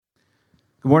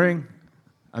Good morning.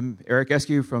 I'm Eric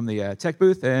Eskew from the tech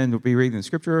booth, and we'll be reading the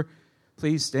scripture.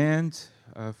 Please stand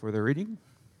for the reading.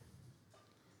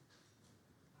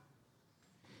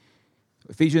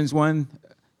 Ephesians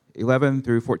 1:11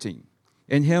 through 14.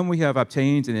 In him we have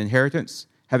obtained an inheritance,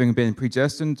 having been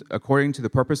predestined according to the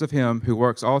purpose of him who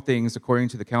works all things according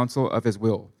to the counsel of his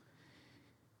will,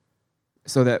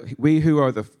 so that we who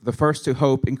are the first to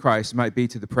hope in Christ might be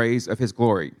to the praise of his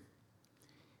glory.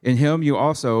 In him you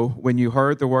also, when you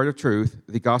heard the word of truth,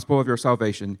 the gospel of your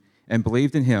salvation, and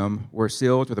believed in him, were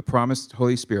sealed with the promised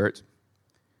Holy Spirit,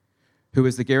 who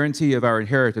is the guarantee of our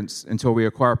inheritance until we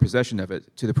acquire possession of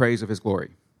it, to the praise of his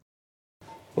glory.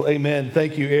 Well, amen.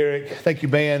 Thank you, Eric. Thank you,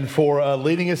 Ben, for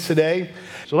leading us today.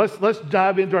 So let's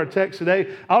dive into our text today.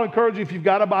 I'll encourage you, if you've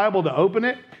got a Bible, to open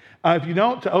it. If you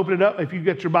don't, to open it up. If you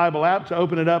get your Bible app, to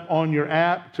open it up on your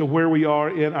app to where we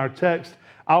are in our text.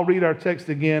 I'll read our text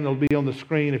again. It'll be on the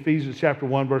screen, Ephesians chapter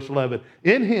 1, verse 11.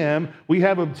 In him we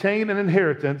have obtained an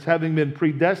inheritance, having been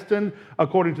predestined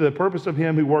according to the purpose of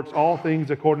him who works all things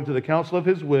according to the counsel of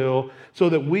his will, so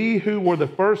that we who were the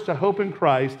first to hope in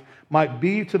Christ might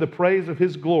be to the praise of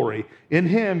his glory. In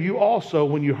him you also,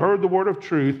 when you heard the word of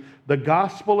truth, the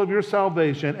gospel of your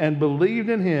salvation, and believed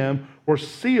in him, were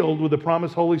sealed with the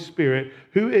promised Holy Spirit,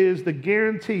 who is the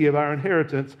guarantee of our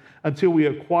inheritance until we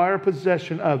acquire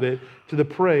possession of it, to the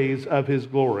praise of his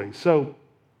glory. So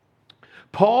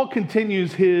Paul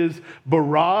continues his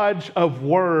barrage of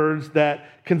words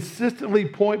that consistently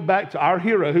point back to our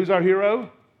hero. Who's our hero?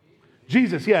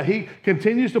 Jesus. Yeah, he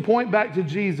continues to point back to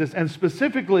Jesus, and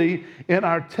specifically in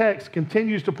our text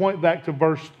continues to point back to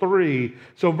verse 3.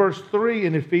 So verse 3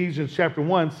 in Ephesians chapter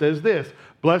 1 says this: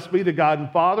 "Blessed be the God and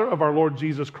Father of our Lord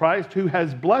Jesus Christ, who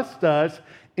has blessed us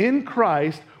in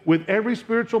Christ with every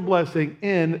spiritual blessing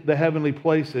in the heavenly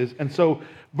places." And so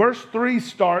verse 3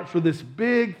 starts with this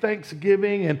big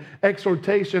thanksgiving and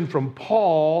exhortation from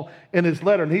Paul in his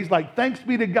letter. And he's like, thanks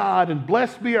be to God and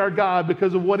blessed be our God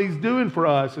because of what he's doing for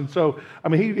us. And so, I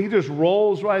mean, he just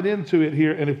rolls right into it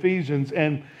here in Ephesians.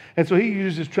 And so he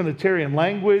uses Trinitarian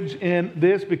language in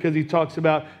this because he talks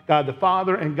about God the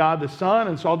Father and God the Son.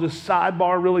 And so I'll just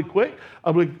sidebar really quick.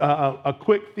 A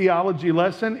quick theology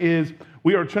lesson is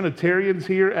we are Trinitarians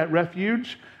here at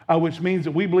Refuge, which means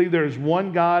that we believe there is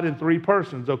one God in three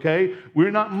persons, okay?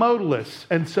 We're not modalists.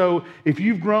 And so if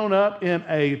you've grown up in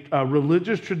a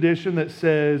religious tradition that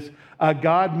says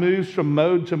God moves from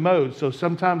mode to mode, so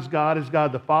sometimes God is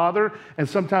God the Father, and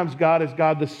sometimes God is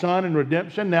God the Son in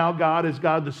redemption, now God is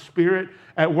God the Spirit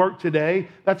at work today,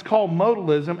 that's called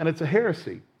modalism, and it's a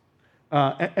heresy.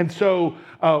 And so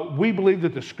we believe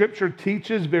that the Scripture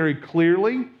teaches very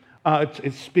clearly.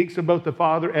 It speaks of both the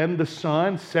Father and the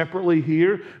Son separately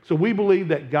here. So we believe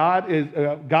that God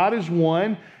is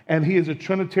one, and he is a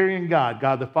Trinitarian God.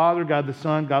 God the Father, God the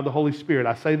Son, God the Holy Spirit.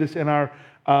 I say this in our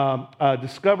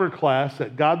Discover class,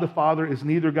 that God the Father is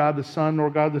neither God the Son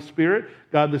nor God the Spirit.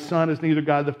 God the Son is neither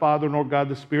God the Father nor God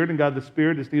the Spirit. And God the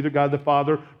Spirit is neither God the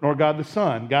Father nor God the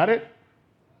Son. Got it?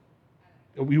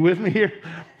 Are you with me here?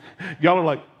 Y'all are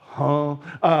like, huh?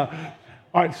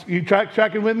 All right, so you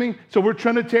tracking with me? So we're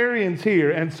Trinitarians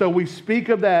here, and so we speak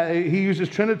of that. He uses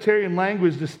Trinitarian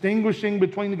language, distinguishing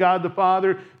between God the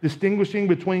Father, distinguishing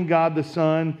between God the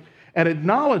Son, and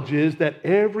acknowledges that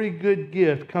every good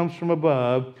gift comes from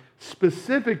above,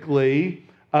 specifically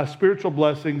spiritual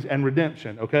blessings and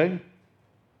redemption, okay?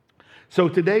 So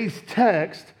today's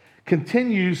text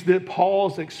continues that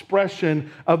Paul's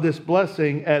expression of this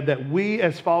blessing that we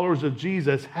as followers of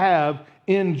Jesus have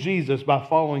in Jesus by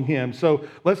following him. So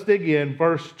let's dig in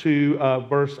verse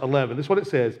 11. This is what it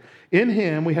says. In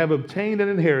him we have obtained an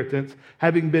inheritance,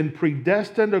 having been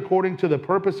predestined according to the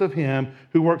purpose of him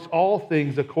who works all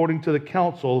things according to the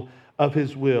counsel of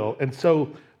his will. And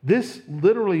so this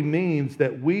literally means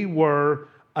that we were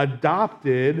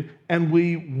adopted and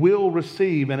we will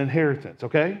receive an inheritance,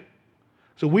 okay?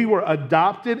 So we were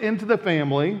adopted into the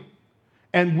family,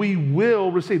 and we will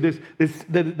receive this.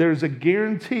 There's a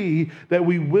guarantee that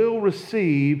we will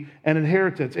receive an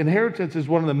inheritance. Inheritance is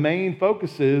one of the main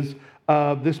focuses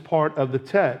of this part of the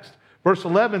text. Verse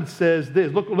 11 says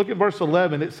this. Look at verse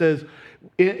 11. It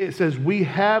says, we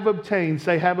have obtained,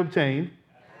 say have obtained.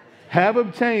 Have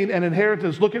obtained an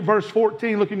inheritance. Look at verse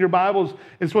 14. Look in your Bibles.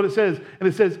 It's what it says. And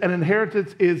it says, an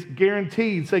inheritance is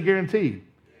guaranteed. Say guaranteed.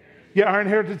 Yeah, our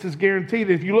inheritance is guaranteed.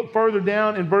 If you look further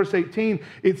down in verse 18,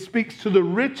 it speaks to the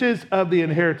riches of the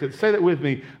inheritance. Say that with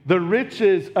me. The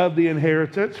riches of the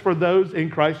inheritance for those in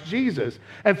Christ Jesus.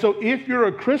 And so if you're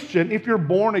a Christian, if you're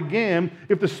born again,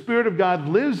 if the Spirit of God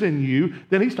lives in you,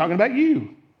 then he's talking about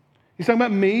you. He's talking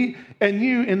about me and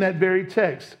you in that very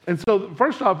text. And so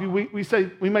first off, we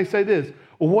may say this.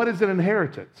 well, what is an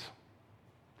inheritance?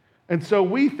 And so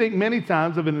we think many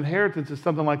times of an inheritance as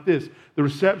something like this: the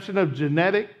reception of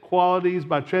genetic qualities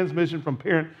by transmission from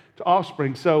parent to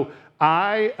offspring. So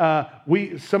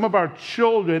some of our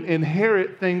children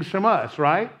inherit things from us,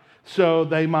 right? So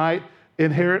they might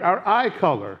inherit our eye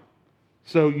color.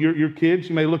 So your kids,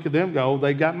 you may look at them and go, oh,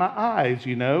 they got my eyes,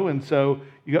 and so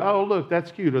you go, oh, look,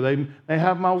 that's cute. Or they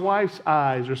have my wife's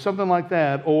eyes or something like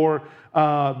that. Or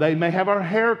they may have our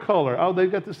hair color. Oh,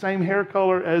 they've got the same hair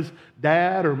color as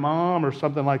dad or mom or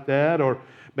something like that. Or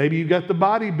maybe you got the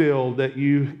body build that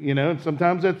and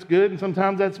sometimes that's good and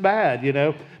sometimes that's bad,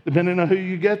 depending on who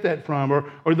you get that from.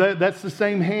 Or that's the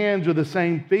same hands or the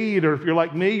same feet. Or if you're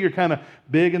like me, you're kind of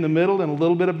big in the middle and a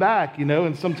little bit of back,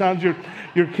 and sometimes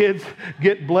your kids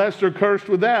get blessed or cursed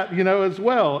with that, as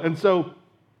well. And so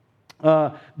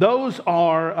those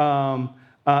are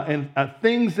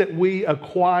things that we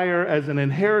acquire as an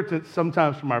inheritance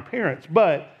sometimes from our parents.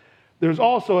 But there's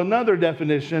also another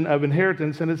definition of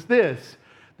inheritance, and it's this: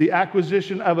 the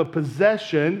acquisition of a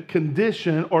possession,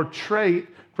 condition, or trait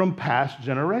from past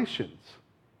generations.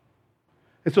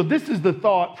 And so this is the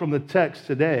thought from the text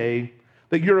today,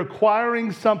 that you're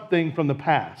acquiring something from the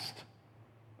past.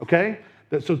 Okay?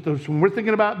 So when we're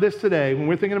thinking about this today, when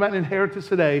we're thinking about inheritance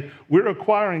today, we're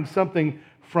acquiring something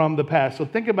from the past. So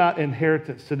think about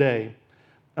inheritance today.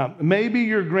 Maybe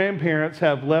your grandparents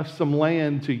have left some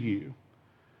land to you.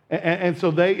 And so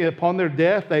they, upon their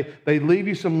death, they leave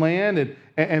you some land,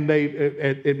 and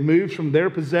it moves from their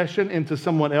possession into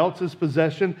someone else's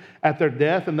possession at their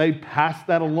death, and they pass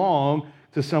that along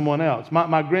to someone else.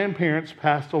 My grandparents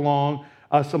passed along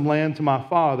some land to my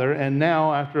father, and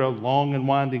now, after a long and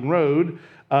winding road,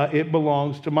 it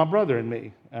belongs to my brother and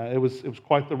me. It was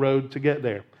quite the road to get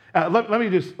there. Let me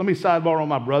sidebar on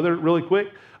my brother really quick.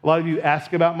 A lot of you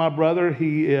ask about my brother.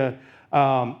 He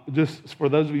just for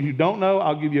those of you who don't know,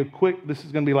 I'll give you a quick. This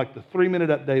is going to be like the 3-minute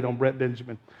update on Brett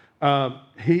Benjamin.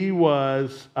 He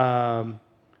was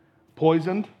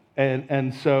poisoned,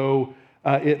 and so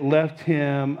it left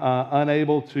him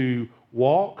unable to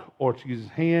walk or to use his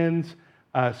hands.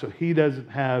 So he doesn't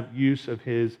have use of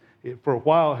for a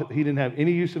while, he didn't have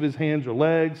any use of his hands or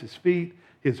legs, his feet,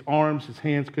 his arms, his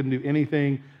hands, couldn't do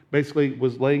anything. Basically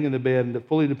was laying in the bed and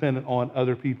fully dependent on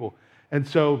other people. And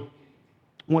so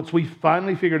once we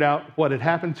finally figured out what had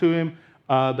happened to him,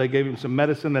 they gave him some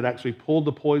medicine that actually pulled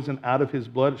the poison out of his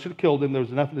blood. It should have killed him. There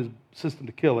was enough in his system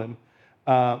to kill him.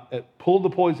 It pulled the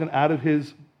poison out of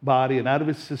his body and out of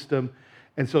his system.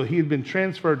 And so he had been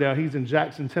transferred down. He's in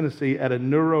Jackson, Tennessee at a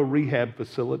neuro rehab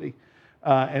facility.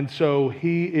 And so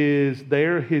he is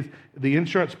there. The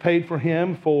insurance paid for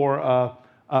him for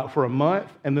a month,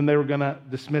 and then they were going to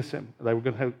dismiss him. They were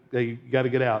going to you got to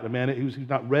get out. He's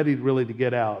not ready really to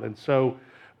get out. And so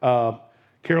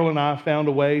Carol and I found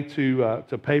a way to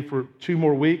pay for 2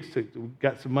 more weeks. We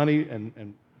got some money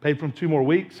and paid for him 2 more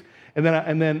weeks. And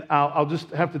then I'll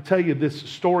just have to tell you this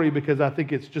story because I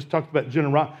think it's just talked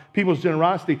about people's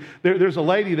generosity. There's a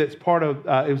lady that's part of.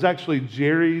 It was actually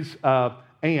Jerry's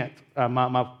aunt,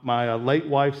 my late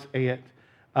wife's aunt,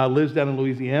 lives down in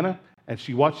Louisiana, and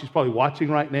she's probably watching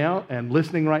right now and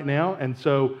listening right now. And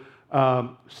so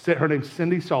her name's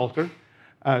Cindy Salter.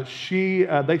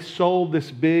 They sold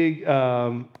this big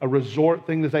a resort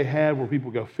thing that they had where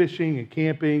people go fishing and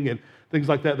camping and things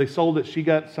like that. They sold it. She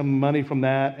got some money from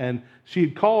that, and she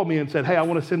had called me and said, hey, I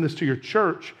want to send this to your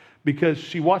church because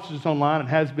she watches this online and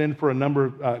has been for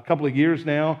a couple of years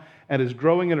now and is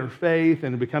growing in her faith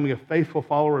and becoming a faithful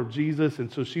follower of Jesus.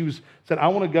 And so she said, I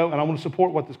want to go and I want to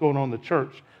support what's going on in the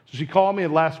church. So she called me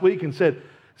last week and said,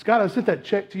 Scott, I sent that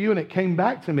check to you and it came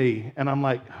back to me. And I'm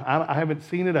like, I haven't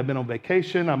seen it. I've been on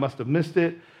vacation. I must have missed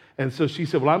it. And so she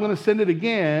said, well, I'm going to send it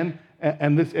again.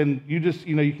 And you just,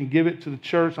 you can give it to the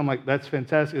church. I'm like, that's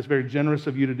fantastic. It's very generous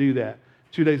of you to do that.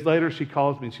 2 days later, she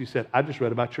calls me and she said, I just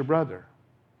read about your brother.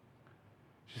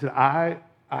 She said, I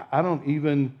don't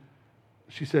even,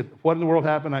 she said, what in the world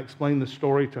happened? I explained the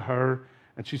story to her.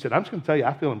 And she said, I'm just going to tell you,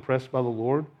 I feel impressed by the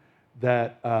Lord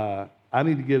that I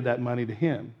need to give that money to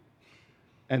him.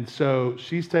 And so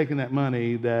she's taking that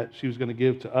money that she was going to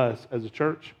give to us as a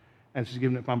church, and she's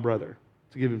giving it to my brother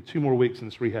to give him 2 more weeks in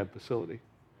this rehab facility.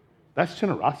 That's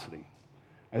generosity.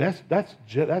 And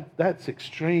that's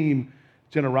extreme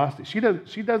generosity.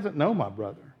 She doesn't know my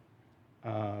brother,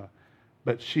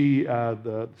 but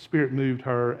the Spirit moved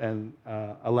her and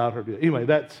allowed her to do it. Anyway,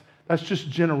 that's just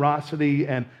generosity,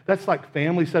 and that's like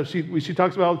family stuff. She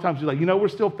talks about all the time. She's like, we're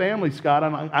still family, Scott.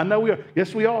 I know we are.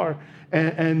 Yes, we are.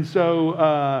 And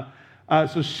so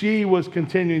she was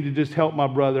continuing to just help my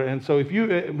brother. And so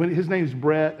his name's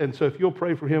Brett, and so if you'll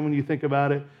pray for him when you think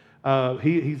about it,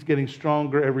 he's getting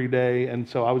stronger every day, and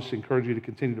so I would just encourage you to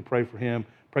continue to pray for him.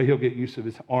 Pray he'll get used to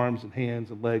his arms and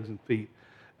hands and legs and feet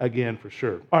again for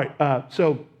sure. All right,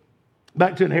 so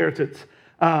back to inheritance.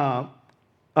 So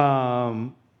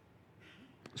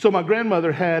my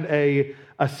grandmother had a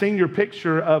senior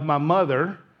picture of my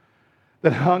mother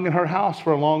that hung in her house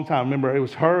for a long time. Remember, it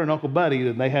was her and Uncle Buddy,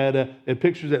 and they had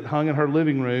pictures that hung in her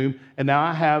living room. And now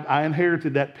I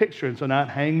inherited that picture, and so now it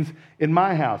hangs in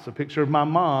my house. A picture of my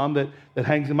mom that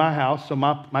hangs in my house. So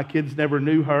my kids never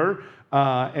knew her,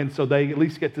 and so they at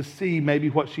least get to see maybe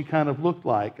what she kind of looked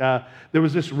like. There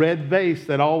was this red vase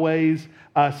that always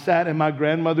sat in my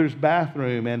grandmother's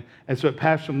bathroom, and so it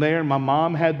passed from there. And my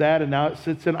mom had that, and now it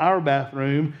sits in our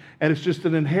bathroom, and it's just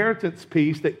an inheritance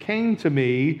piece that came to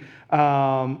me.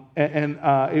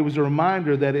 It was a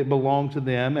reminder that it belonged to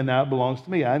them, and now it belongs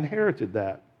to me. I inherited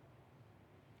that.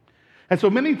 And so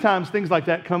many times things like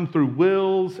that come through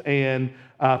wills and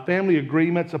family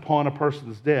agreements upon a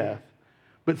person's death.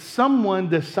 But someone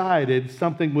decided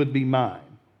something would be mine,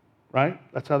 right?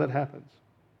 That's how that happens.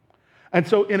 And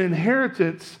so in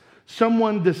inheritance,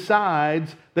 someone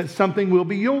decides that something will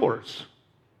be yours.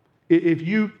 If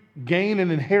you gain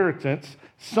an inheritance,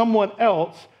 someone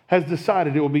else has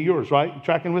decided it will be yours, right? You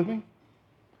tracking with me?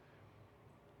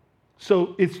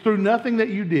 So it's through nothing that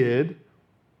you did,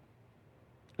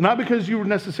 not because you were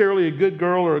necessarily a good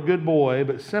girl or a good boy,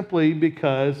 but simply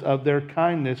because of their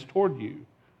kindness toward you.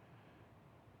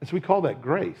 And so we call that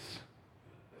grace.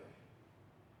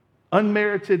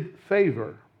 Unmerited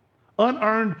favor.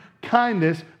 Unearned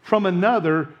kindness from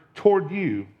another toward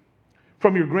you.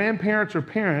 From your grandparents or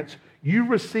parents, you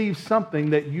received something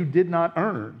that you did not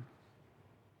earn.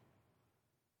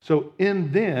 So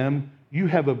in them, you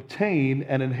have obtained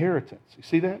an inheritance. You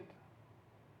see that?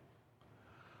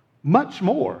 Much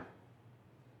more.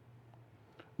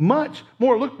 Much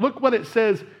more. Look what it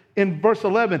says in verse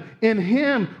 11. In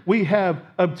him we have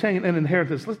obtained an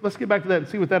inheritance. Let's get back to that and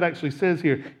see what that actually says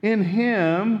here. In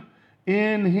him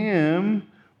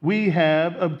we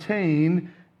have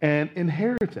obtained an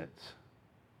inheritance.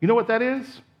 You know what that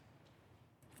is?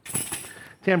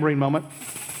 Tambourine moment.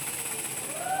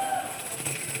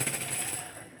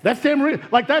 That's tambourine.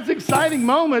 Like, that's exciting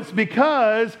moments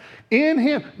because in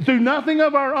him, through nothing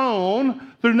of our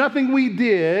own, through nothing we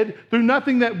did, through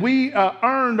nothing that we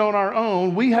earned on our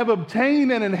own, we have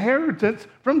obtained an inheritance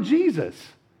from Jesus.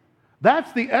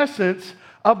 That's the essence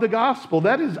of the gospel.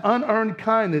 That is unearned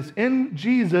kindness. In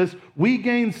Jesus, we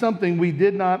gain something we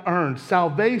did not earn.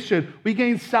 Salvation. We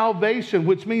gain salvation,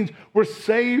 which means we're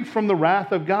saved from the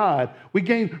wrath of God. We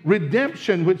gain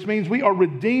redemption, which means we are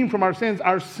redeemed from our sins.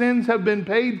 Our sins have been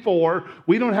paid for.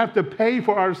 We don't have to pay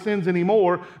for our sins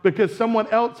anymore because someone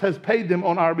else has paid them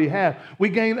on our behalf. We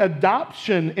gain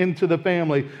adoption into the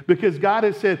family because God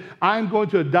has said, I'm going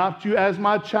to adopt you as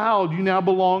my child. You now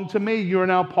belong to me. You are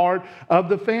now part of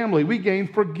the family. We gain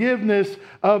forgiveness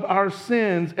of our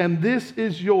sins, and this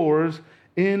is yours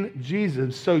in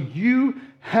Jesus. So you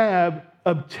have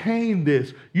obtained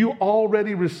this. You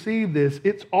already received this.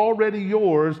 It's already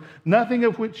yours. Nothing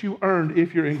of which you earned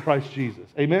if you're in Christ Jesus.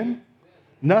 Amen?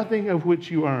 Nothing of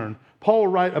which you earned. Paul will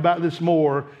write about this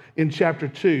more in chapter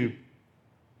 2.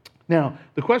 Now,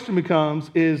 the question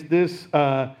becomes, is this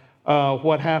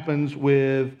what happens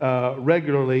with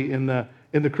regularly in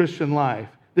the Christian life?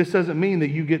 This doesn't mean that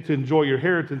you get to enjoy your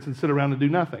inheritance and sit around and do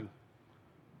nothing.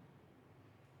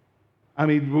 I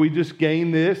mean, we just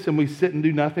gain this and we sit and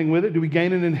do nothing with it? Do we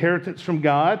gain an inheritance from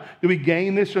God? Do we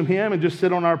gain this from Him and just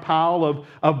sit on our pile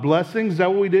of blessings? Is that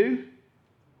what we do?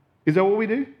 Is that what we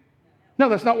do? No,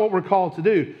 that's not what we're called to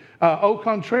do. Au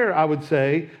contraire, I would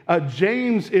say,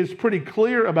 James is pretty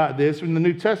clear about this. In the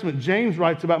New Testament, James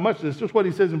writes about much of this. Just what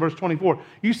he says in verse 24.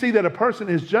 You see that a person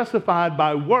is justified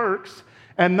by works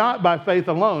and not by faith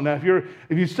alone. Now,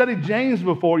 if you studied James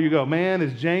before, you go, man,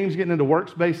 is James getting into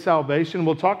works-based salvation?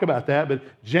 We'll talk about that. But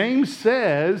James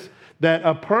says that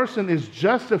a person is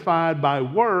justified by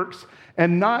works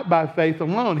and not by faith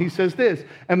alone. He says this,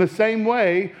 and the same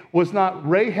way was not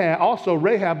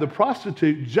Rahab the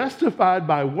prostitute, justified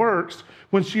by works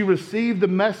when she received the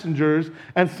messengers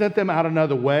and sent them out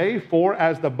another way. For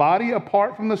as the body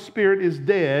apart from the spirit is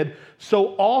dead,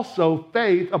 so also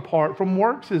faith apart from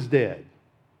works is dead.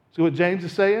 See what James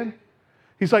is saying?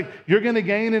 He's like, you're going to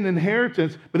gain an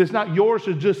inheritance, but it's not yours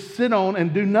to just sit on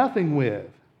and do nothing with.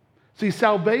 See,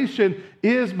 salvation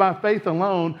is by faith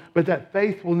alone, but that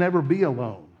faith will never be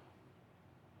alone.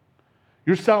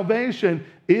 Your salvation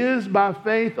is by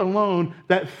faith alone.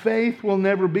 That faith will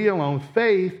never be alone.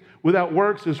 Faith without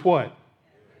works is what?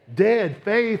 Dead.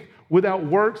 Faith without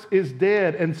works is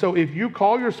dead. And so if you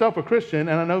call yourself a Christian,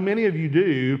 and I know many of you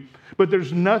do, but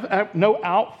there's no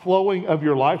outflowing of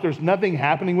your life, there's nothing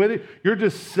happening with it, you're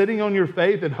just sitting on your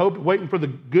faith and hope, waiting for the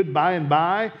good by and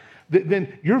by,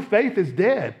 then your faith is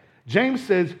dead. James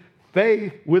says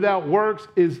faith without works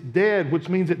is dead, which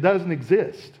means it doesn't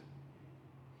exist.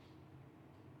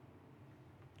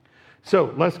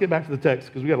 So let's get back to the text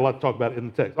because we got a lot to talk about in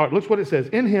the text. All right, look what it says.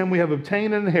 In him we have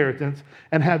obtained an inheritance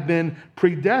and have been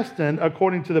predestined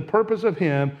according to the purpose of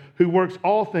him who works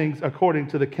all things according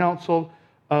to the counsel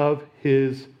of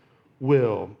his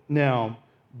will. Now,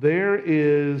 there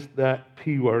is that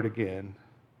P word again,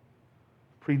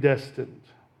 predestined.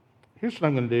 Here's what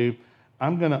I'm going to do.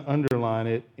 I'm going to underline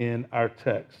it in our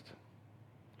text.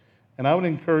 And I would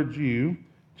encourage you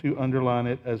to underline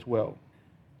it as well.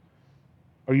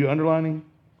 Are you underlining?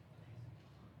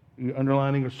 Are you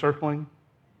underlining or circling?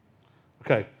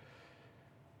 Okay.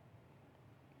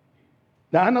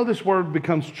 Now, I know this word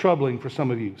becomes troubling for some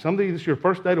of you. Some of you, this is your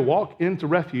first day to walk into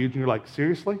Refuge, and you're like,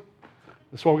 seriously?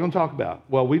 That's what we're going to talk about.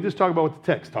 Well, we just talk about what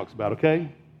the text talks about,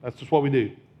 okay? That's just what we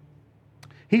do.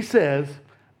 He says,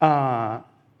 I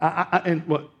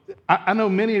know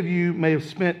many of you may have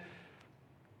spent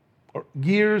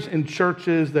years in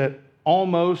churches that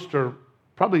almost, or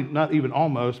probably not even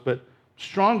almost, but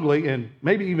strongly and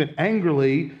maybe even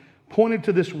angrily pointed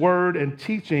to this word and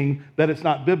teaching that it's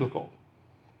not biblical.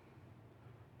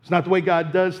 It's not the way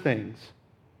God does things.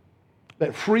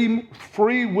 That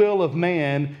free will of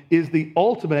man is the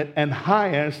ultimate and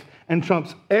highest and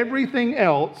trumps everything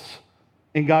else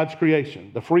in God's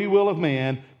creation. The free will of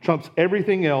man trumps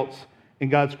everything else in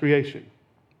God's creation.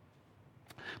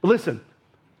 But listen,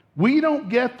 we don't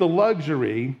get the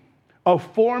luxury of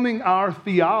forming our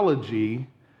theology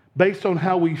based on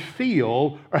how we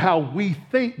feel or how we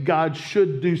think God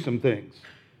should do some things.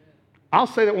 I'll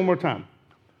say that one more time.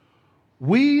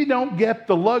 We don't get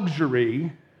the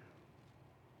luxury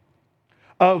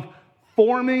of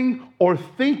forming or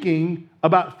thinking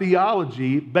about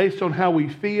theology based on how we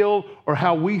feel or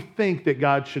how we think that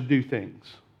God should do things.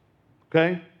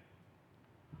 Okay?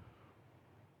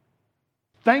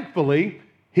 Thankfully,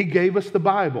 he gave us the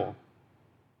Bible.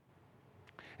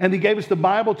 And he gave us the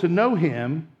Bible to know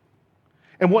him.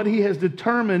 And what he has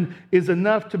determined is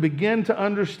enough to begin to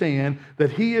understand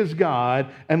that he is God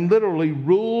and literally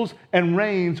rules and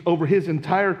reigns over his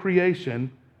entire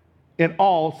creation in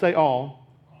all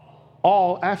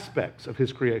aspects of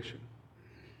his creation.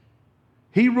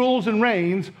 He rules and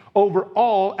reigns over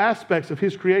all aspects of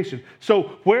his creation.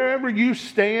 So wherever you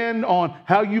stand on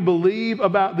how you believe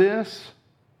about this,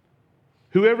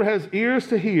 whoever has ears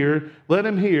to hear, let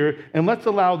him hear, and let's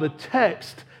allow the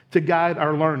text to guide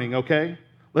our learning, okay?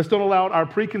 Let's don't allow our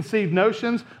preconceived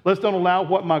notions. Let's don't allow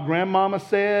what my grandmama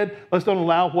said. Let's don't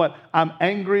allow what I'm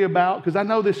angry about, because I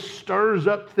know this stirs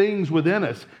up things within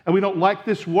us, and we don't like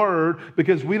this word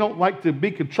because we don't like to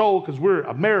be controlled because we're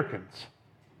Americans,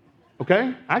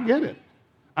 okay? I get it.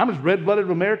 I'm as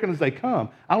red-blooded American as they come.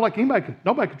 I don't like anybody,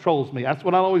 nobody controls me. That's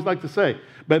what I always like to say.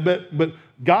 But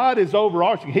God is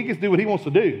overarching. He gets to do what he wants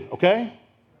to do, okay?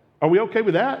 Are we okay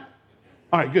with that?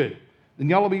 All right, good. Then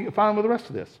y'all will be fine with the rest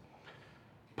of this.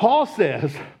 Paul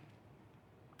says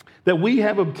that we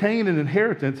have obtained an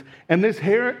inheritance, and this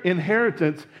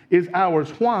inheritance is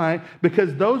ours. Why?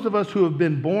 Because those of us who have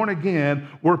been born again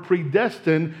were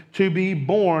predestined to be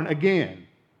born again.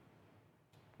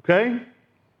 Okay?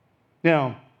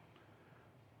 Now,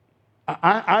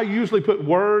 I usually put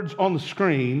words on the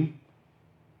screen,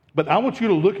 but I want you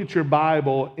to look at your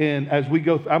Bible, and as we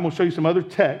go, I'm going to show you some other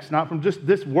text, not from just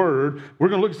this word. We're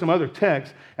going to look at some other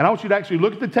text, and I want you to actually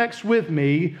look at the text with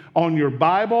me on your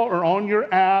Bible or on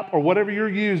your app or whatever you're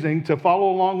using to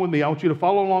follow along with me. I want you to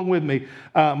follow along with me.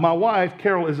 My wife,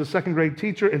 Carol, is a second grade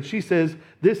teacher, and she says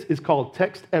this is called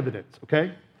text evidence,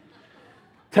 okay?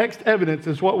 Text evidence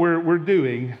is what we're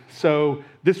doing. So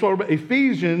this is what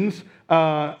Ephesians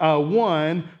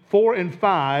 1, 4, and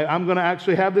 5. I'm going to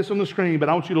actually have this on the screen, but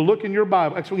I want you to look in your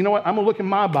Bible. Actually, you know what? I'm going to look in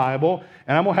my Bible,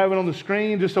 and I'm going to have it on the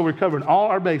screen just so we're covering all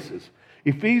our bases.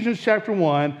 Ephesians chapter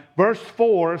 1, verse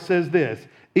 4 says this: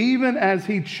 even as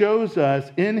he chose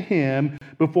us in him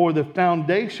before the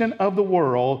foundation of the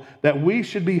world, that we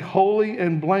should be holy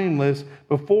and blameless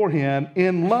before him.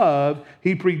 In love,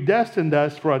 he predestined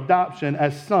us for adoption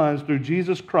as sons through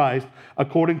Jesus Christ,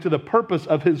 according to the purpose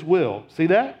of his will. See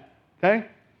that? Okay?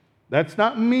 That's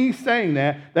not me saying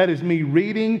that. That is me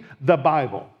reading the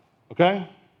Bible. Okay?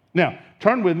 Now,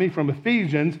 turn with me from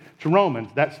Ephesians to Romans.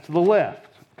 That's to the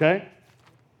left. Okay?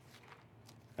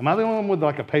 Am I the only one with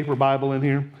like a paper Bible in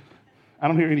here? I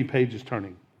don't hear any pages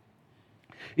turning.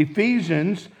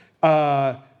 Ephesians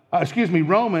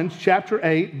Romans chapter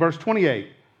 8, verse 28.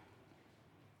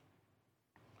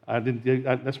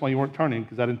 That's why you weren't turning,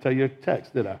 because I didn't tell you a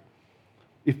text, did I?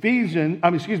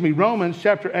 Romans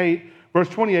chapter 8, verse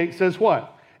 28 says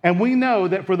what? And we know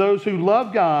that for those who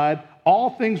love God,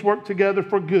 all things work together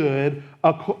for good,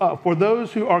 for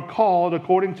those who are called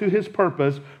according to his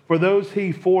purpose. For those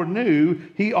he foreknew,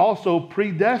 he also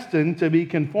predestined to be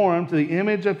conformed to the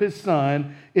image of his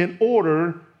Son, in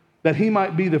order that he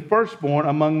might be the firstborn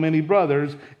among many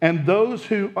brothers. And those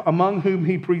among whom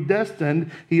he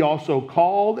predestined, he also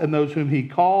called. And those whom he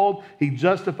called, he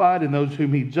justified. And those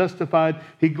whom he justified,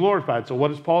 he glorified. So what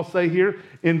does Paul say here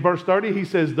in verse 30? He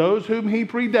says, those whom he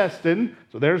predestined,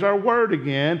 so there's our word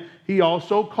again, he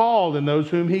also called. And those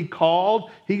whom he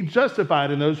called, he justified.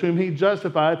 And those whom he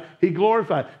justified, he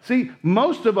glorified. See,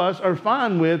 most of us are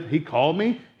fine with, he called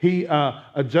me, he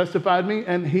justified me,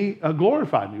 and he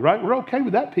glorified me, right? We're okay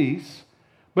with that piece.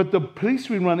 But the piece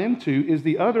we run into is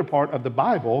the other part of the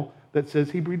Bible that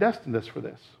says he predestined us for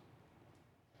this.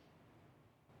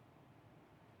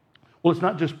 Well, it's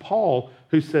not just Paul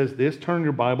who says this. Turn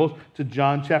your Bibles to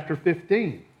John chapter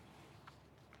 15.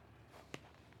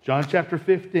 John chapter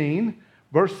 15,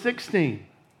 verse 16.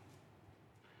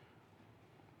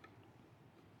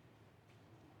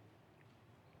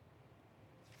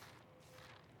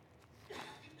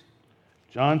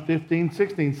 John 15,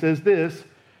 16 says this,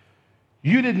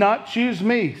 you did not choose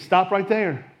me. Stop right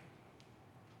there.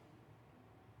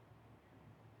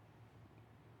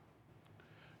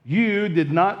 You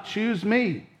did not choose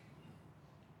me,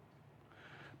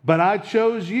 but I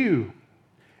chose you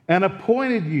and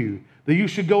appointed you that you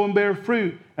should go and bear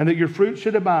fruit, and that your fruit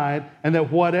should abide, and that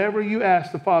whatever you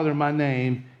ask the Father in my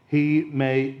name, he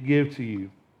may give to you.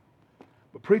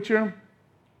 But preacher,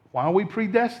 why are we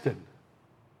predestined?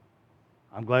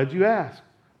 I'm glad you asked.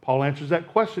 Paul answers that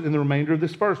question in the remainder of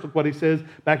this verse. Look what he says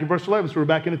back in verse 11. So we're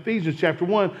back in Ephesians chapter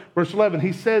 1, verse 11.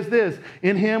 He says this,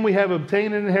 in him we have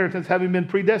obtained an inheritance, having been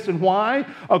predestined. Why?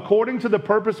 According to the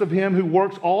purpose of him who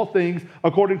works all things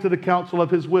according to the counsel of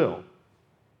his will.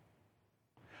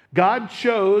 God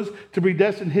chose to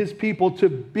predestine his people to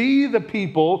be the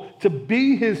people, to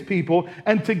be his people,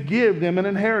 and to give them an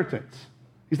inheritance.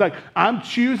 He's like, I'm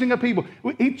choosing a people.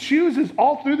 He chooses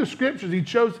all through the scriptures. He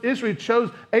chose Israel. He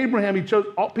chose Abraham. He chose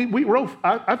all people.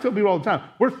 I tell people all the time,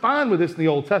 we're fine with this in the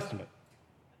Old Testament.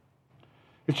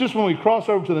 It's just when we cross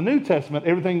over to the New Testament,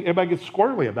 everybody gets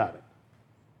squirrely about it.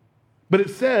 But it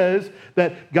says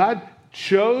that God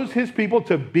chose his people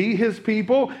to be his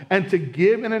people and to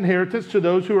give an inheritance to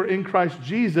those who are in Christ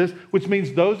Jesus, which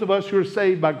means those of us who are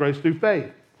saved by grace through faith.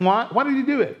 Why did he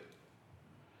do it?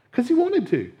 Because he wanted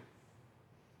to.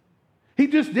 He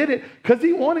just did it because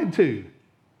he wanted to.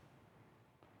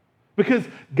 Because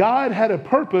God had a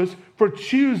purpose for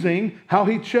choosing how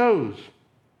he chose.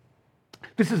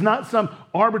 This is not some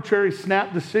arbitrary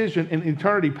snap decision in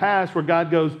eternity past where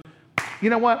God goes, you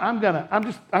know what, I'm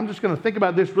just going to think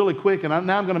about this really quick, and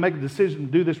now I'm going to make a decision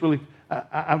to do this really.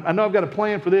 I know I've got a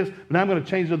plan for this, but now I'm going to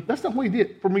change it. That's not what he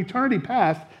did. From eternity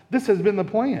past, this has been the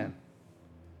plan.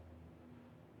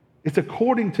 It's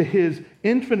according to his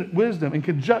infinite wisdom in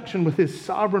conjunction with his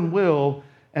sovereign will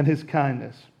and his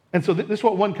kindness. And so this is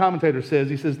what one commentator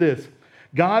says. He says this,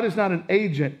 God is not an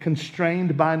agent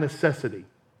constrained by necessity.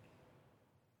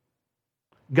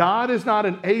 God is not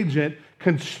an agent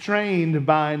constrained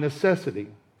by necessity.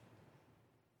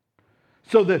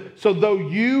 So though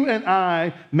you and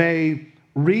I may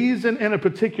reason in a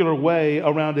particular way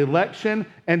around election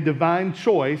and divine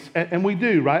choice, and we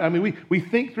do, right? I mean, we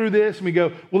think through this and we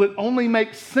go, well, it only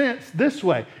makes sense this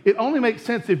way. It only makes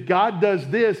sense if God does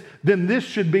this, then this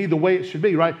should be the way it should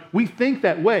be, right? We think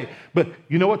that way. But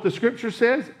you know what the scripture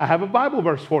says? I have a Bible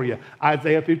verse for you.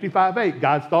 Isaiah 55:8.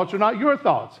 God's thoughts are not your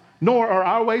thoughts, nor are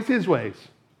our ways his ways.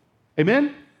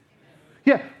 Amen?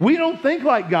 Yeah, we don't think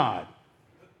like God.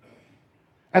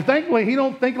 And thankfully, he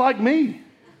don't think like me.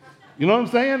 You know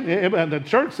what I'm saying? The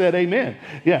church said amen.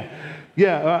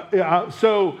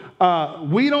 So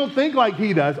we don't think like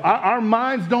he does. Our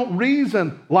minds don't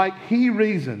reason like he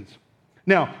reasons.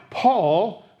 Now,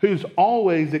 Paul, who's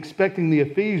always expecting the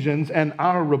Ephesians and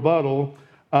our rebuttal,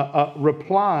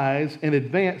 replies in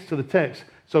advance to the text.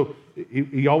 So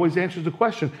he always answers the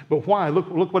question, but why?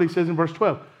 Look what he says in verse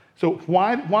 12. So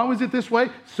why was it this way?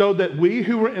 So that we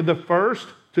who were the first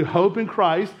to hope in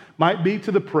Christ might be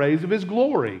to the praise of his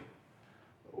glory.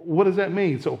 What does that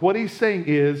mean? So what he's saying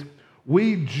is,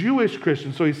 we Jewish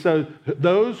Christians, so he says,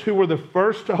 those who were the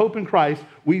first to hope in Christ,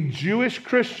 we Jewish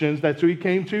Christians, that's who he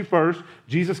came to first.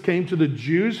 Jesus came to the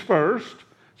Jews first.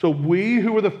 So we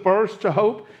who were the first to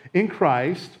hope in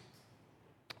Christ,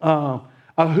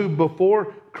 who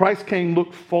before Christ came,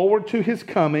 looked forward to his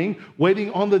coming,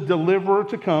 waiting on the deliverer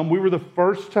to come. We were the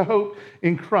first to hope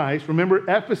in Christ. Remember,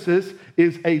 Ephesus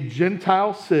is a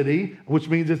Gentile city, which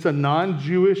means it's a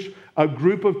non-Jewish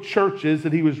group of churches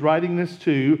that he was writing this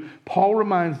to. Paul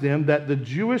reminds them that the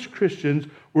Jewish Christians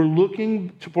were looking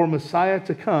for Messiah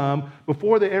to come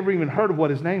before they ever even heard of what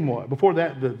his name was. Before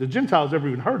that, the Gentiles ever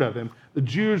even heard of him. The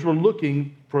Jews were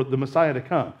looking for the Messiah to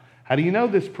come. How do you know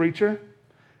this, preacher?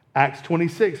 Acts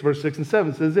 26, verse 6 and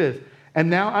 7 says this, "And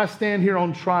now I stand here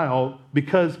on trial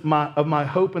because of my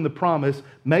hope in the promise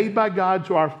made by God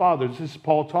to our fathers." This is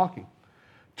Paul talking.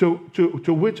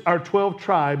 To which our 12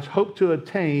 tribes hope to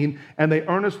attain, and they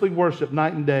earnestly worship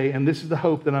night and day, and this is the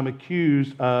hope that I'm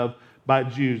accused of by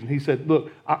Jews. And he said,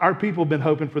 look, our people have been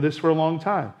hoping for this for a long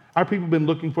time. Our people have been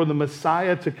looking for the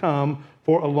Messiah to come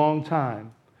for a long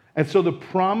time. And so the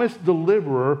promised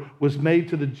deliverer was made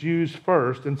to the Jews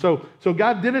first. And so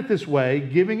God did it this way,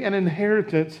 giving an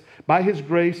inheritance by his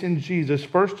grace in Jesus,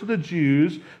 first to the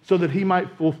Jews, so that he might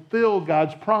fulfill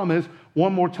God's promise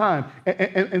one more time.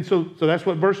 And so that's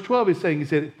what verse 12 is saying. He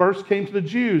said it first came to the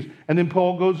Jews. And then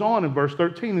Paul goes on in verse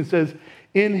 13 and says,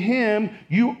 "In him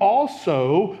you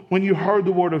also, when you heard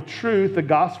the word of truth, the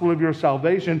gospel of your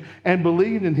salvation, and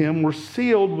believed in him, were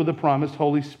sealed with the promised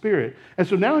Holy Spirit." And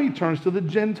so now he turns to the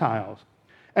Gentiles.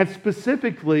 And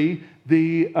specifically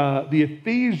the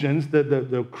Ephesians,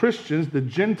 the Christians, the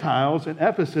Gentiles in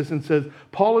Ephesus, and says,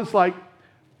 Paul is like,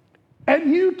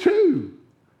 and you too.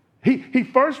 He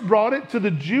first brought it to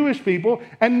the Jewish people,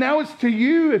 and now it's to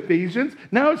you, Ephesians.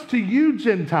 Now it's to you,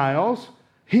 Gentiles.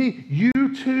 You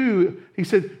too. He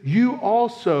said, you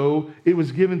also, it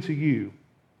was given to you.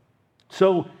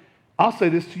 So I'll say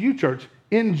this to you, church.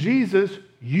 In Jesus,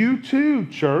 you too,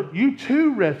 church, you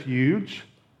too, Refuge,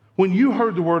 when you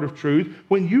heard the word of truth,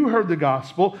 when you heard the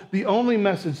gospel, the only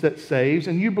message that saves,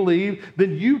 and you believe,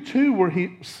 then you too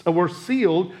were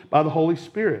sealed by the Holy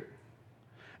Spirit.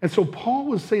 And so Paul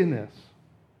was saying this.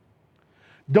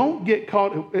 Don't get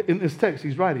caught, in this text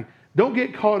he's writing, don't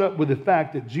get caught up with the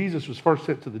fact that Jesus was first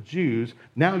sent to the Jews.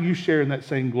 Now you share in that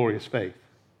same glorious faith.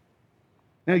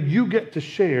 Now you get to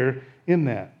share in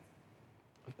that.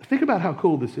 Think about how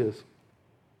cool this is.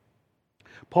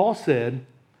 Paul said,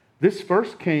 this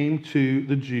first came to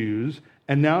the Jews,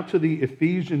 and now to the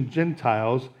Ephesian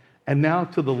Gentiles, and now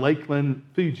to the Lakeland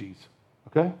Fugees.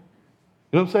 Okay? You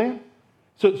know what I'm saying?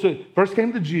 So first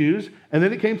came to the Jews, and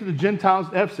then it came to the Gentiles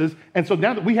in Ephesus. And so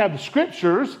now that we have the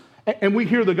scriptures, and we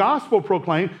hear the gospel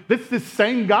proclaimed, that's this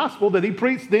same gospel that he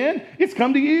preached then, it's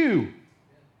come to you.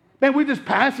 Man, we're just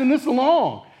passing this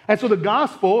along. And so the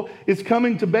gospel is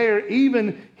coming to bear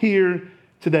even here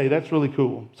today. That's really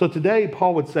cool. So today,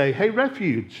 Paul would say, hey,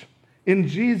 Refuge, in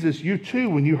Jesus, you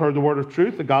too, when you heard the word of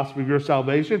truth, the gospel of your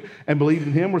salvation, and believed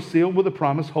in him, were sealed with the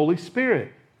promised Holy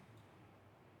Spirit.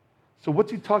 So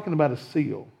what's he talking about, a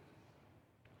seal?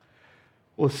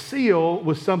 Well, a seal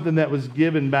was something that was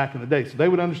given back in the day. So they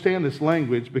would understand this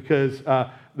language because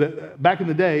back in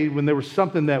the day, when there was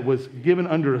something that was given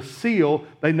under a seal,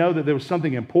 they know that there was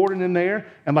something important in there.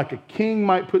 And like a king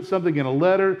might put something in a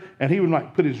letter, and he would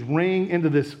like put his ring into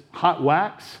this hot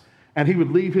wax, and he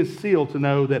would leave his seal to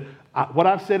know that what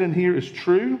I've said in here is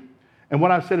true, and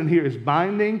what I've said in here is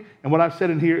binding, and what I've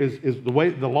said in here is the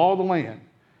law of the land.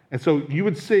 And so you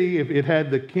would see if it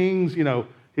had the king's,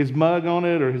 his mug on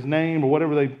it or his name or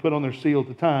whatever they put on their seal at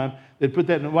the time, they'd put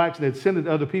that in the wax and they'd send it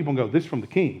to other people and go, this is from the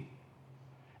king.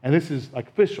 And this is like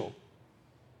official.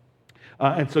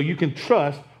 And so you can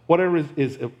trust whatever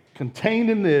is contained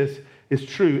in this is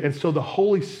true. And so the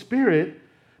Holy Spirit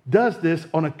does this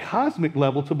on a cosmic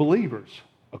level to believers,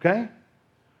 okay?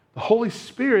 The Holy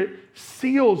Spirit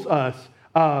seals us.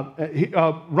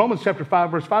 Romans chapter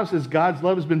 5, verse 5 says, God's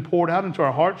love has been poured out into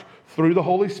our hearts through the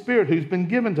Holy Spirit who's been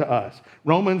given to us.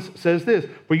 Romans says this,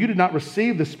 for you did not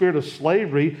receive the spirit of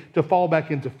slavery to fall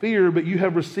back into fear, but you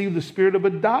have received the spirit of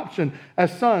adoption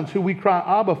as sons, who we cry,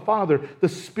 Abba, Father. The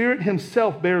Spirit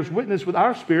himself bears witness with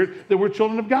our spirit that we're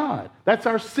children of God. That's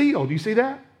our seal. Do you see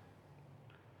that?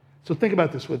 So think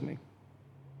about this with me.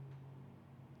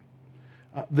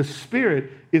 The Spirit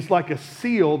is like a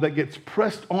seal that gets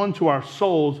pressed onto our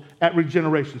souls at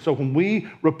regeneration. So when we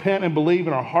repent and believe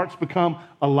and our hearts become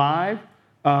alive,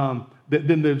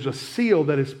 then there's a seal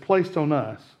that is placed on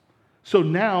us. So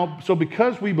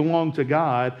because we belong to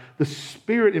God, the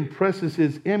Spirit impresses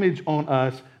his image on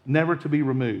us, never to be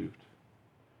removed.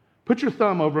 Put your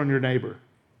thumb over on your neighbor.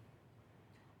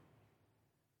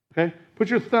 Okay? Put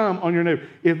your thumb on your neighbor.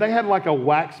 If they had like a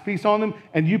wax piece on them,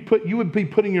 and you would be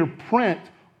putting your print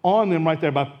on them right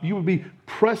there. You would be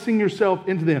pressing yourself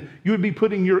into them. You would be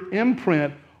putting your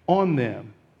imprint on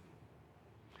them.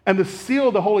 And the seal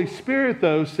of the Holy Spirit,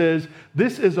 though, says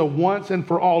this is a once and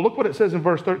for all. Look what it says in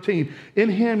verse 13. In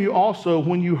him you also,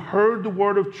 when you heard the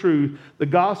word of truth, the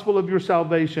gospel of your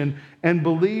salvation, and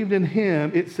believed in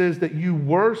him, it says that you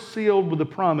were sealed with the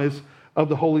promise of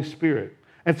the Holy Spirit.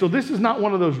 And so this is not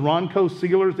one of those Ronco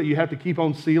sealers that you have to keep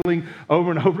on sealing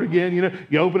over and over again. You know,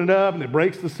 you open it up and it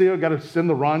breaks the seal. Got to send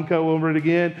the Ronco over it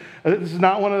again. This is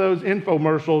not one of those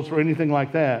infomercials or anything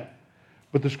like that.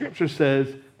 But the scripture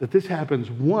says that this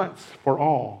happens once for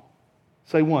all.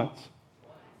 Say once.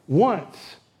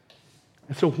 Once.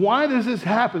 And so why does this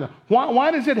happen? Why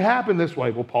does it happen this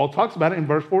way? Well, Paul talks about it in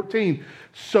verse 14.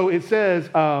 So it says,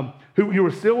 who you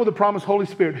were sealed with the promised Holy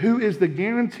Spirit, who is the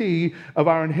guarantee of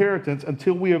our inheritance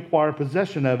until we acquire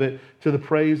possession of it to the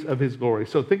praise of his glory.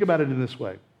 So think about it in this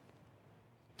way.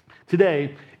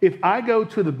 Today, if I go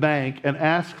to the bank and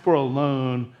ask for a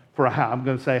loan for a house, I'm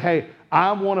going to say, hey,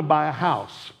 I want to buy a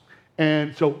house.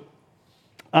 And so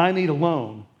I need a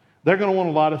loan. They're going to want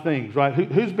a lot of things, right?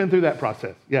 Who's been through that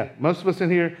process? Yeah, most of us in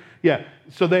here. Yeah,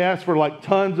 so they ask for like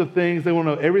tons of things. They want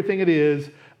to know everything it is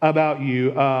about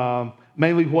you.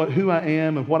 Mainly who I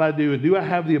am and what I do, and do I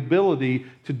have the ability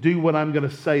to do what I'm going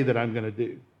to say that I'm going to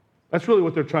do? That's really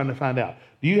what they're trying to find out.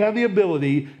 Do you have the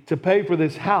ability to pay for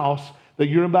this house that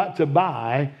you're about to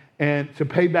buy and to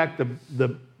pay back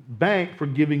the bank for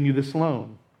giving you this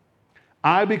loan?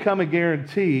 I become a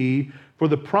guarantee for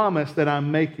the promise that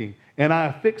I'm making, and I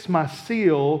affix my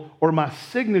seal or my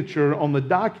signature on the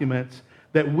documents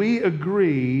that we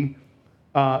agree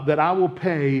that I will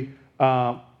pay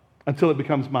until it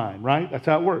becomes mine, right? That's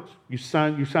how it works. You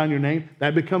sign your name.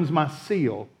 That becomes my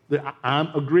seal. That I'm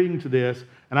agreeing to this,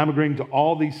 and I'm agreeing to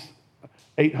all these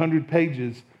 800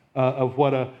 pages of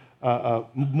what a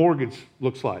mortgage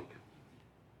looks like.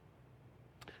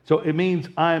 So it means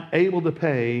I'm able to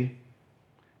pay,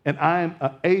 and I'm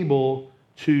able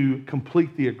to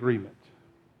complete the agreement.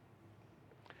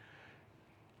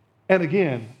 And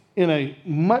again, in a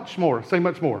much more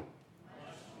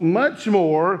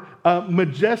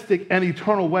majestic and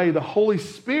eternal way, the Holy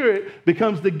Spirit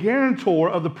becomes the guarantor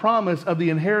of the promise of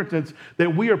the inheritance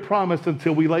that we are promised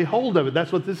until we lay hold of it.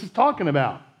 That's what this is talking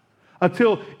about.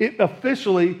 Until it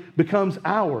officially becomes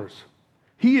ours.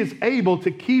 He is able to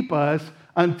keep us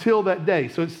until that day.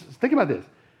 So think about this.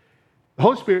 The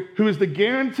Holy Spirit, who is the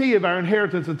guarantee of our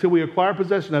inheritance until we acquire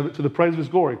possession of it to the praise of his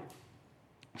glory.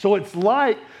 So it's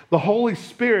like the Holy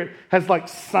Spirit has like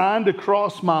signed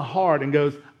across my heart and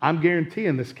goes, I'm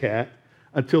guaranteeing this cat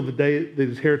until the day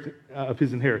of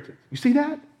his inheritance. You see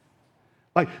that?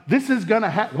 Like, this is going to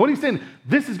happen. What are you saying?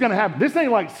 This is going to happen. This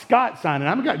ain't like Scott signing.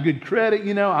 I've got good credit,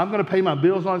 I'm going to pay my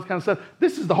bills and all this kind of stuff.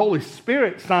 This is the Holy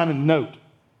Spirit signing a note.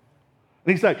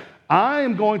 And he's like, I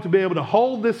am going to be able to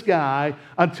hold this guy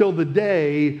until the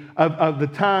day of the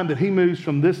time that he moves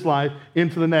from this life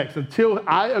into the next, until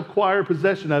I acquire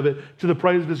possession of it to the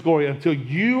praise of his glory. Until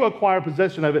you acquire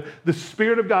possession of it, the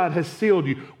Spirit of God has sealed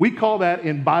you. We call that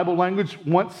in Bible language,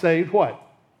 once saved, what?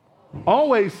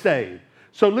 Always saved.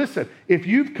 So listen, if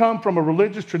you've come from a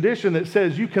religious tradition that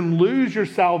says you can lose your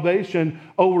salvation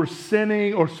over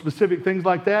sinning or specific things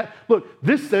like that, look,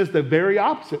 this says the very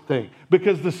opposite thing,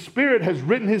 because the Spirit has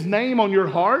written his name on your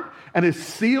heart and has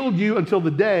sealed you until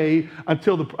the day,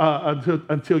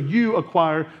 until you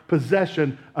acquire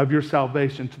possession of your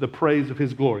salvation to the praise of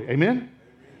his glory. Amen?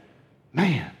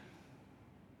 Man.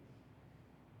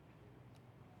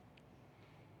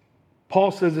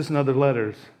 Paul says this in other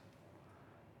letters.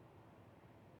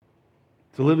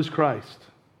 To live is Christ.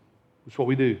 That's what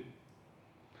we do.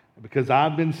 And because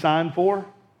I've been signed for,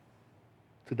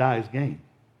 to die is gain.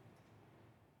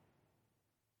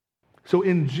 So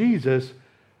in Jesus,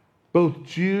 both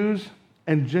Jews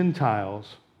and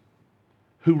Gentiles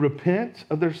who repent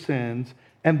of their sins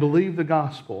and believe the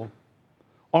gospel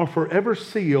are forever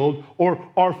sealed or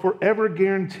are forever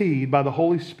guaranteed by the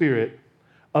Holy Spirit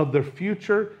of their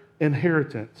future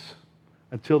inheritance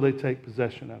until they take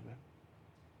possession of it.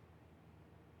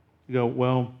 You go,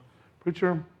 well,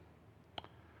 preacher,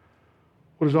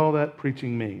 what does all that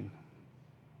preaching mean?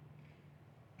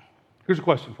 Here's a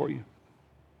question for you.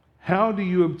 How do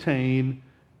you obtain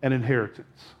an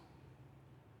inheritance?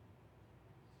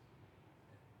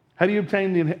 How do you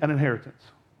obtain an inheritance?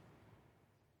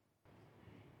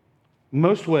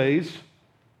 Most ways,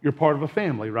 you're part of a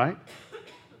family, right?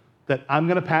 That I'm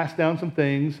going to pass down some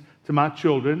things to my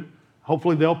children.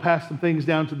 Hopefully they'll pass some things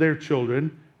down to their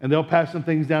children. And they'll pass some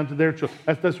things down to their children.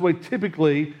 That's the way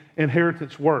typically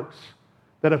inheritance works.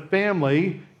 That a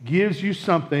family gives you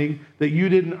something that you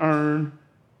didn't earn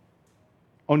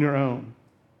on your own.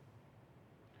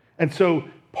 And so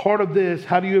part of this,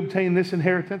 how do you obtain this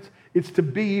inheritance? It's to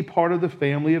be part of the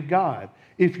family of God.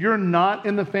 If you're not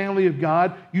in the family of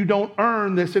God, you don't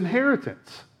earn this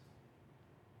inheritance.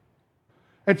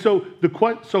 And so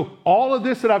all of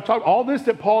this that I've talked, all this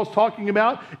that Paul's talking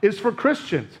about is for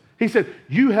Christians. He said,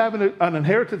 you have an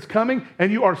inheritance coming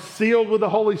and you are sealed with the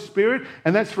Holy Spirit.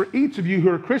 And that's for each of you who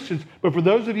are Christians. But for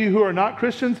those of you who are not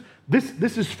Christians,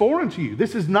 this is foreign to you.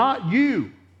 This is not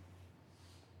you.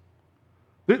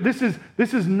 This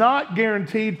is not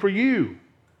guaranteed for you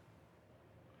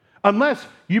unless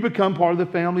you become part of the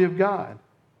family of God.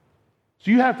 So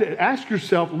you have to ask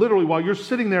yourself, literally, while you're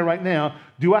sitting there right now,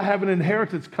 do I have an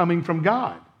inheritance coming from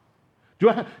God?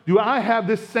 Do I have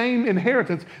this same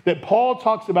inheritance that Paul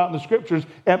talks about in the Scriptures?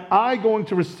 Am I going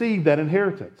to receive that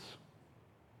inheritance?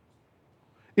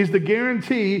 Is the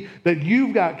guarantee that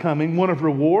you've got coming one of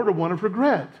reward or one of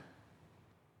regret?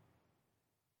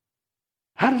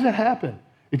 How does that happen?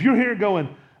 If you're here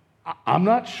going, I'm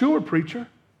not sure, preacher.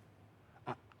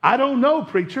 I don't know,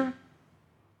 preacher.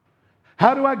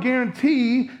 How do I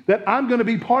guarantee that I'm going to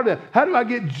be part of that? How do I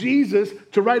get Jesus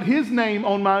to write his name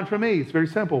on mine for me? It's very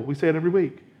simple. We say it every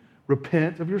week.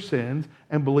 Repent of your sins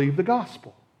and believe the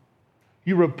gospel.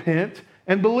 You repent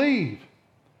and believe.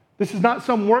 This is not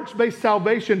some works-based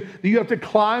salvation that you have to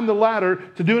climb the ladder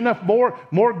to do enough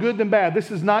more good than bad.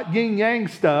 This is not yin-yang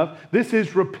stuff. This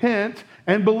is repent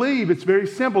and believe. It's very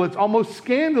simple. It's almost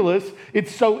scandalous.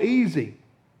 It's so easy.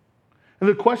 And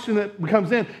the question that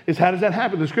comes in is, how does that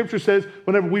happen? The Scripture says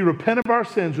whenever we repent of our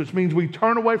sins, which means we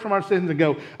turn away from our sins and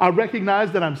go, I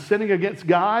recognize that I'm sinning against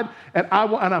God, and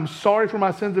I'm sorry for my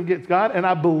sins against God, and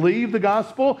I believe the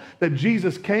gospel that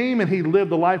Jesus came and he lived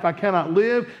the life I cannot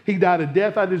live. He died a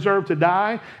death I deserve to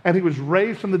die, and he was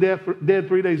raised from the dead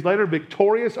 3 days later,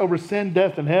 victorious over sin,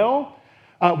 death, and hell.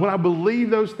 When I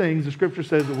believe those things, the Scripture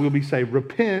says that we'll be saved.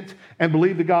 Repent and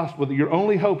believe the gospel, that your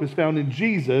only hope is found in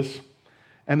Jesus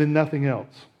and in nothing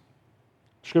else.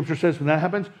 Scripture says when that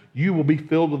happens, you will be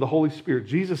filled with the Holy Spirit.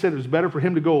 Jesus said it was better for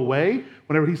him to go away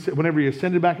whenever he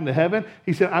ascended back into heaven.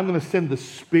 He said, I'm going to send the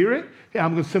Spirit.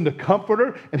 I'm going to send the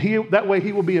Comforter. And that way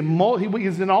he will be he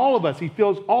is in all of us. He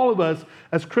fills all of us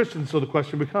as Christians. So the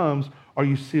question becomes, are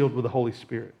you sealed with the Holy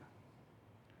Spirit?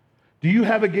 Do you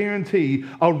have a guarantee,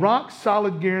 a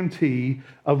rock-solid guarantee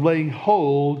of laying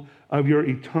hold of your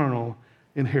eternal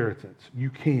inheritance?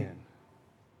 You can.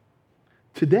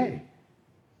 Today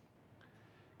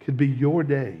could be your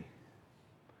day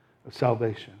of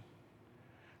salvation.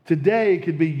 Today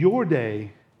could be your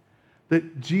day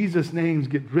that Jesus' names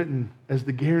get written as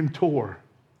the guarantor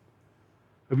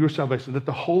of your salvation, that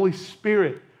the Holy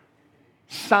Spirit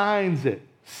signs it,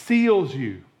 seals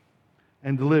you,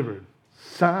 and delivered.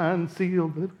 Signed,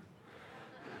 sealed, delivered.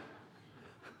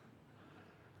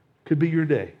 Could be your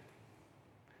day.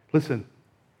 Listen,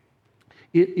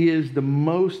 it is the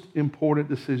most important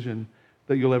decision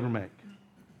that you'll ever make.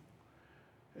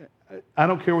 I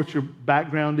don't care what your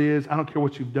background is. I don't care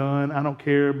what you've done. I don't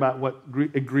care about what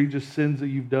egregious sins that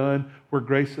you've done.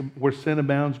 Where sin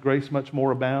abounds, grace much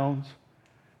more abounds.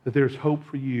 That there's hope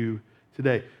for you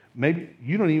today. Maybe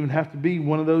you don't even have to be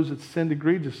one of those that sinned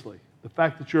egregiously. The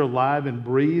fact that you're alive and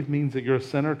breathe means that you're a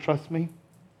sinner, trust me.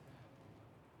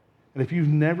 And if you've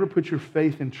never put your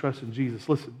faith and trust in Jesus,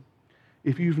 listen,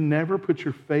 if you've never put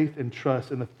your faith and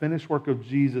trust in the finished work of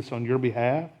Jesus on your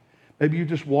behalf, maybe you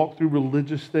just walk through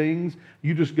religious things,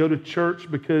 you just go to church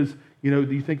because, do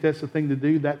you think that's the thing to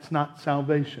do? That's not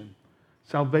salvation.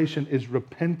 Salvation is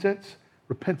repentance.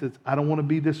 Repentance, I don't want to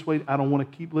be this way. I don't want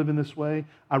to keep living this way.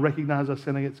 I recognize I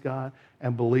sin against God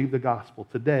and believe the gospel.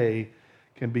 Today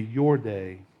can be your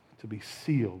day to be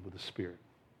sealed with the Spirit.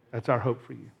 That's our hope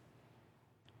for you.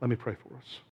 Let me pray for us.